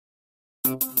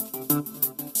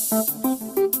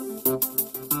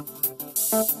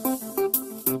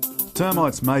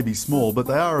Termites may be small, but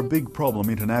they are a big problem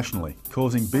internationally,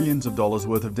 causing billions of dollars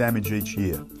worth of damage each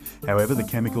year. However, the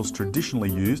chemicals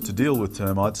traditionally used to deal with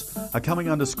termites are coming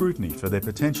under scrutiny for their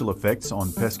potential effects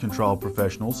on pest control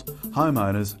professionals,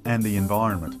 homeowners and the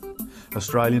environment.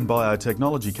 Australian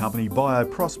biotechnology company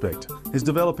BioProspect is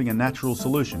developing a natural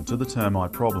solution to the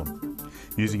termite problem.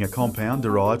 Using a compound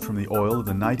derived from the oil of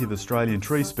the native Australian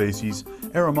tree species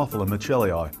Eremophila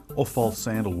michelii, or false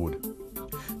sandalwood.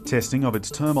 Testing of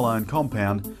its Termilone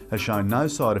compound has shown no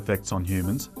side effects on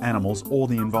humans, animals or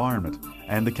the environment,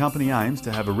 and the company aims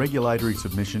to have a regulatory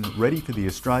submission ready for the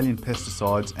Australian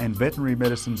Pesticides and Veterinary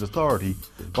Medicines Authority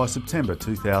by September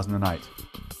 2008.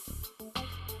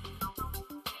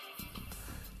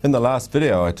 In the last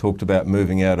video I talked about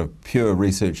moving out of pure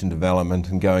research and development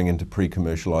and going into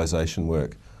pre-commercialisation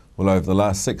work. Well, over the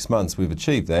last 6 months we've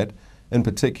achieved that. In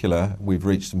particular, we've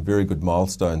reached some very good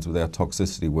milestones with our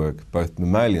toxicity work, both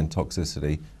mammalian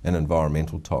toxicity and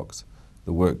environmental tox.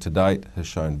 The work to date has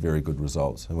shown very good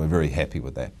results and we're very happy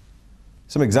with that.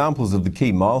 Some examples of the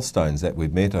key milestones that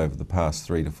we've met over the past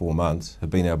 3 to 4 months have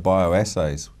been our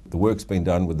bioassays. The work's been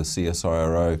done with the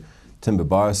CSIRO Timber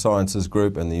Biosciences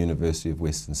Group and the University of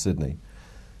Western Sydney.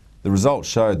 The results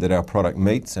showed that our product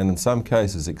meets and in some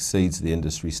cases exceeds the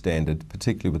industry standard,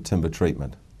 particularly with timber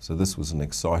treatment. So this was an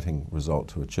exciting result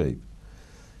to achieve.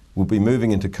 We'll be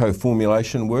moving into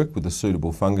co-formulation work with a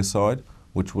suitable fungicide,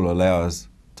 which will allow us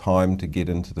time to get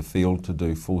into the field to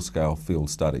do full-scale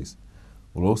field studies.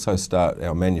 We'll also start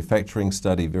our manufacturing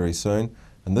study very soon,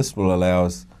 and this will allow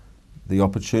us the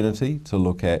opportunity to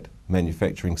look at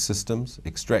manufacturing systems,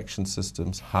 extraction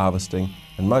systems, harvesting,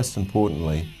 and most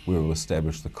importantly, we will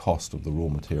establish the cost of the raw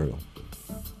material.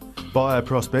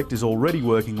 BioProspect is already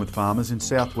working with farmers in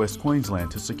southwest Queensland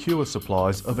to secure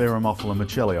supplies of Eremophila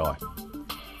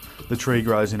michelii. The tree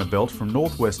grows in a belt from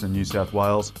northwestern New South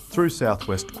Wales through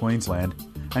southwest Queensland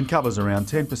and covers around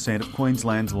 10% of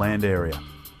Queensland's land area.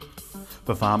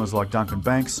 For farmers like Duncan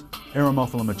Banks,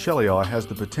 Eremophila michelii has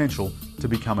the potential to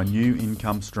become a new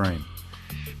income stream.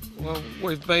 Well,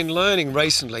 we've been learning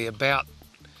recently about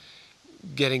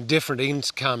getting different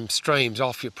income streams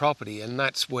off your property, and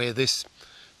that's where this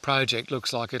project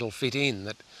looks like it'll fit in.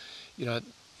 That, you know,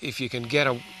 if you can get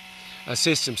a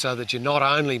system so that you're not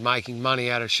only making money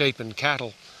out of sheep and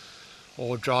cattle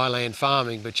or dryland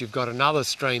farming, but you've got another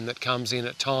stream that comes in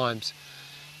at times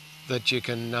that you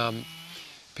can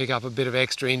pick up a bit of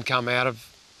extra income out of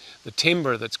the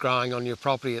timber that's growing on your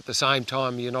property. At the same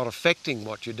time, you're not affecting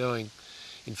what you're doing.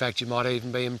 In fact, you might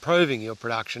even be improving your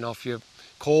production off your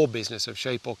core business of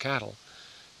sheep or cattle.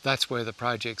 That's where the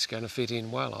project's going to fit in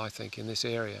well, I think, in this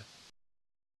area.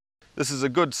 This is a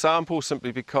good sample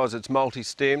simply because it's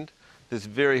multi-stemmed. There's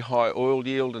very high oil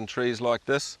yield in trees like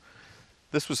this.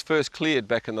 This was first cleared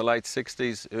back in the late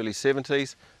 60s, early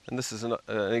 70s, and this is an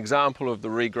example of the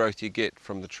regrowth you get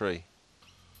from the tree.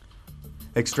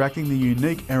 Extracting the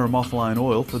unique eremophilone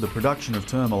oil for the production of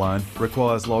Termilone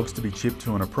requires logs to be chipped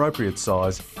to an appropriate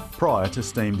size prior to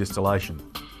steam distillation.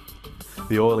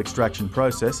 The oil extraction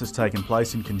process has taken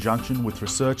place in conjunction with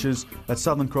researchers at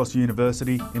Southern Cross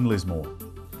University in Lismore.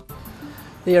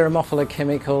 The Eremophila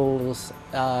chemicals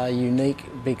are unique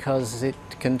because it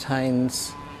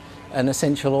contains an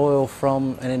essential oil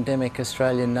from an endemic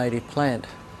Australian native plant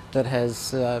that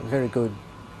has very good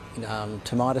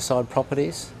termiticide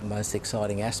properties. The most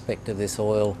exciting aspect of this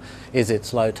oil is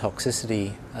its low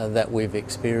toxicity that we've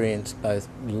experienced, both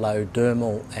low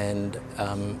dermal and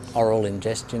oral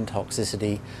ingestion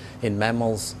toxicity in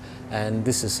mammals, and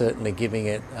this is certainly giving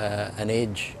it an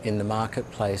edge in the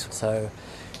marketplace. So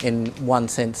in one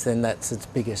sense then that's its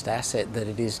biggest asset, that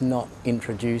it is not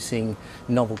introducing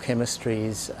novel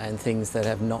chemistries and things that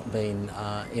have not been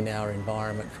in our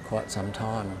environment for quite some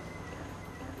time.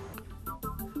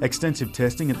 Extensive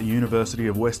testing at the University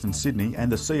of Western Sydney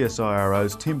and the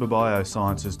CSIRO's Timber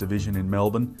Biosciences division in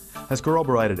Melbourne has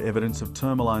corroborated evidence of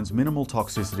Termilone's minimal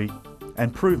toxicity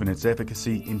and proven its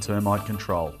efficacy in termite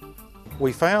control.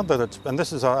 We found that it's, and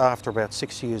this is after about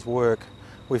 6 years' work,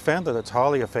 we found that it's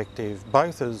highly effective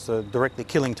both as directly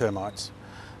killing termites.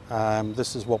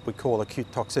 This is what we call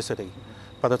acute toxicity,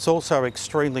 but it's also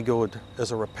extremely good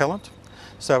as a repellent.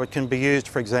 So it can be used,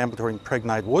 for example, to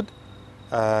impregnate wood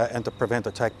and to prevent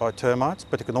attack by termites,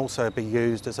 but it can also be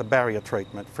used as a barrier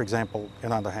treatment, for example,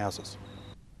 in underhouses.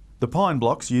 The pine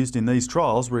blocks used in these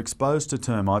trials were exposed to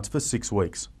termites for 6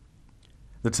 weeks.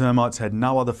 The termites had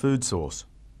no other food source.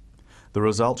 The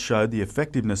results showed the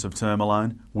effectiveness of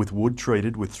Termilone with wood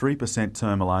treated with 3%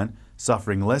 Termilone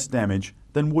suffering less damage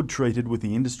than wood treated with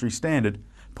the industry standard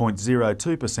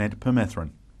 0.02%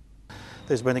 permethrin.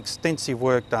 there's been extensive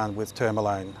work done with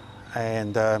Termilone,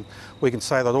 and we can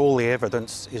say that all the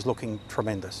evidence is looking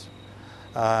tremendous.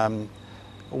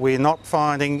 We're not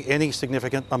finding any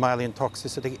significant mammalian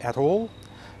toxicity at all,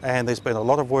 and there's been a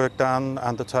lot of work done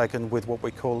undertaken with what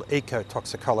we call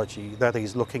ecotoxicology, that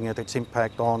is looking at its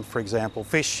impact on, for example,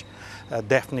 fish,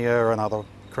 daphnia and other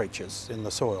creatures in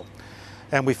the soil.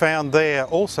 And we found there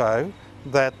also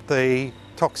that the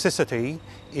toxicity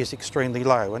is extremely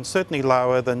low, and certainly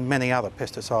lower than many other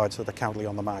pesticides that are currently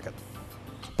on the market.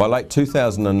 By late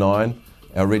 2009,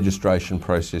 our registration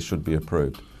process should be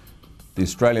approved. The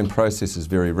Australian process is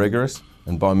very rigorous,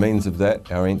 and by means of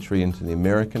that, our entry into the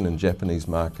American and Japanese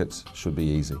markets should be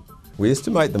easy. We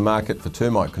estimate the market for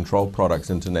termite control products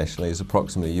internationally is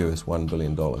approximately $1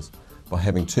 billion. By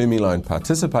having Termilone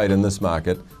participate in this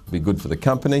market, it will be good for the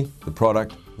company, the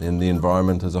product, and the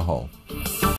environment as a whole.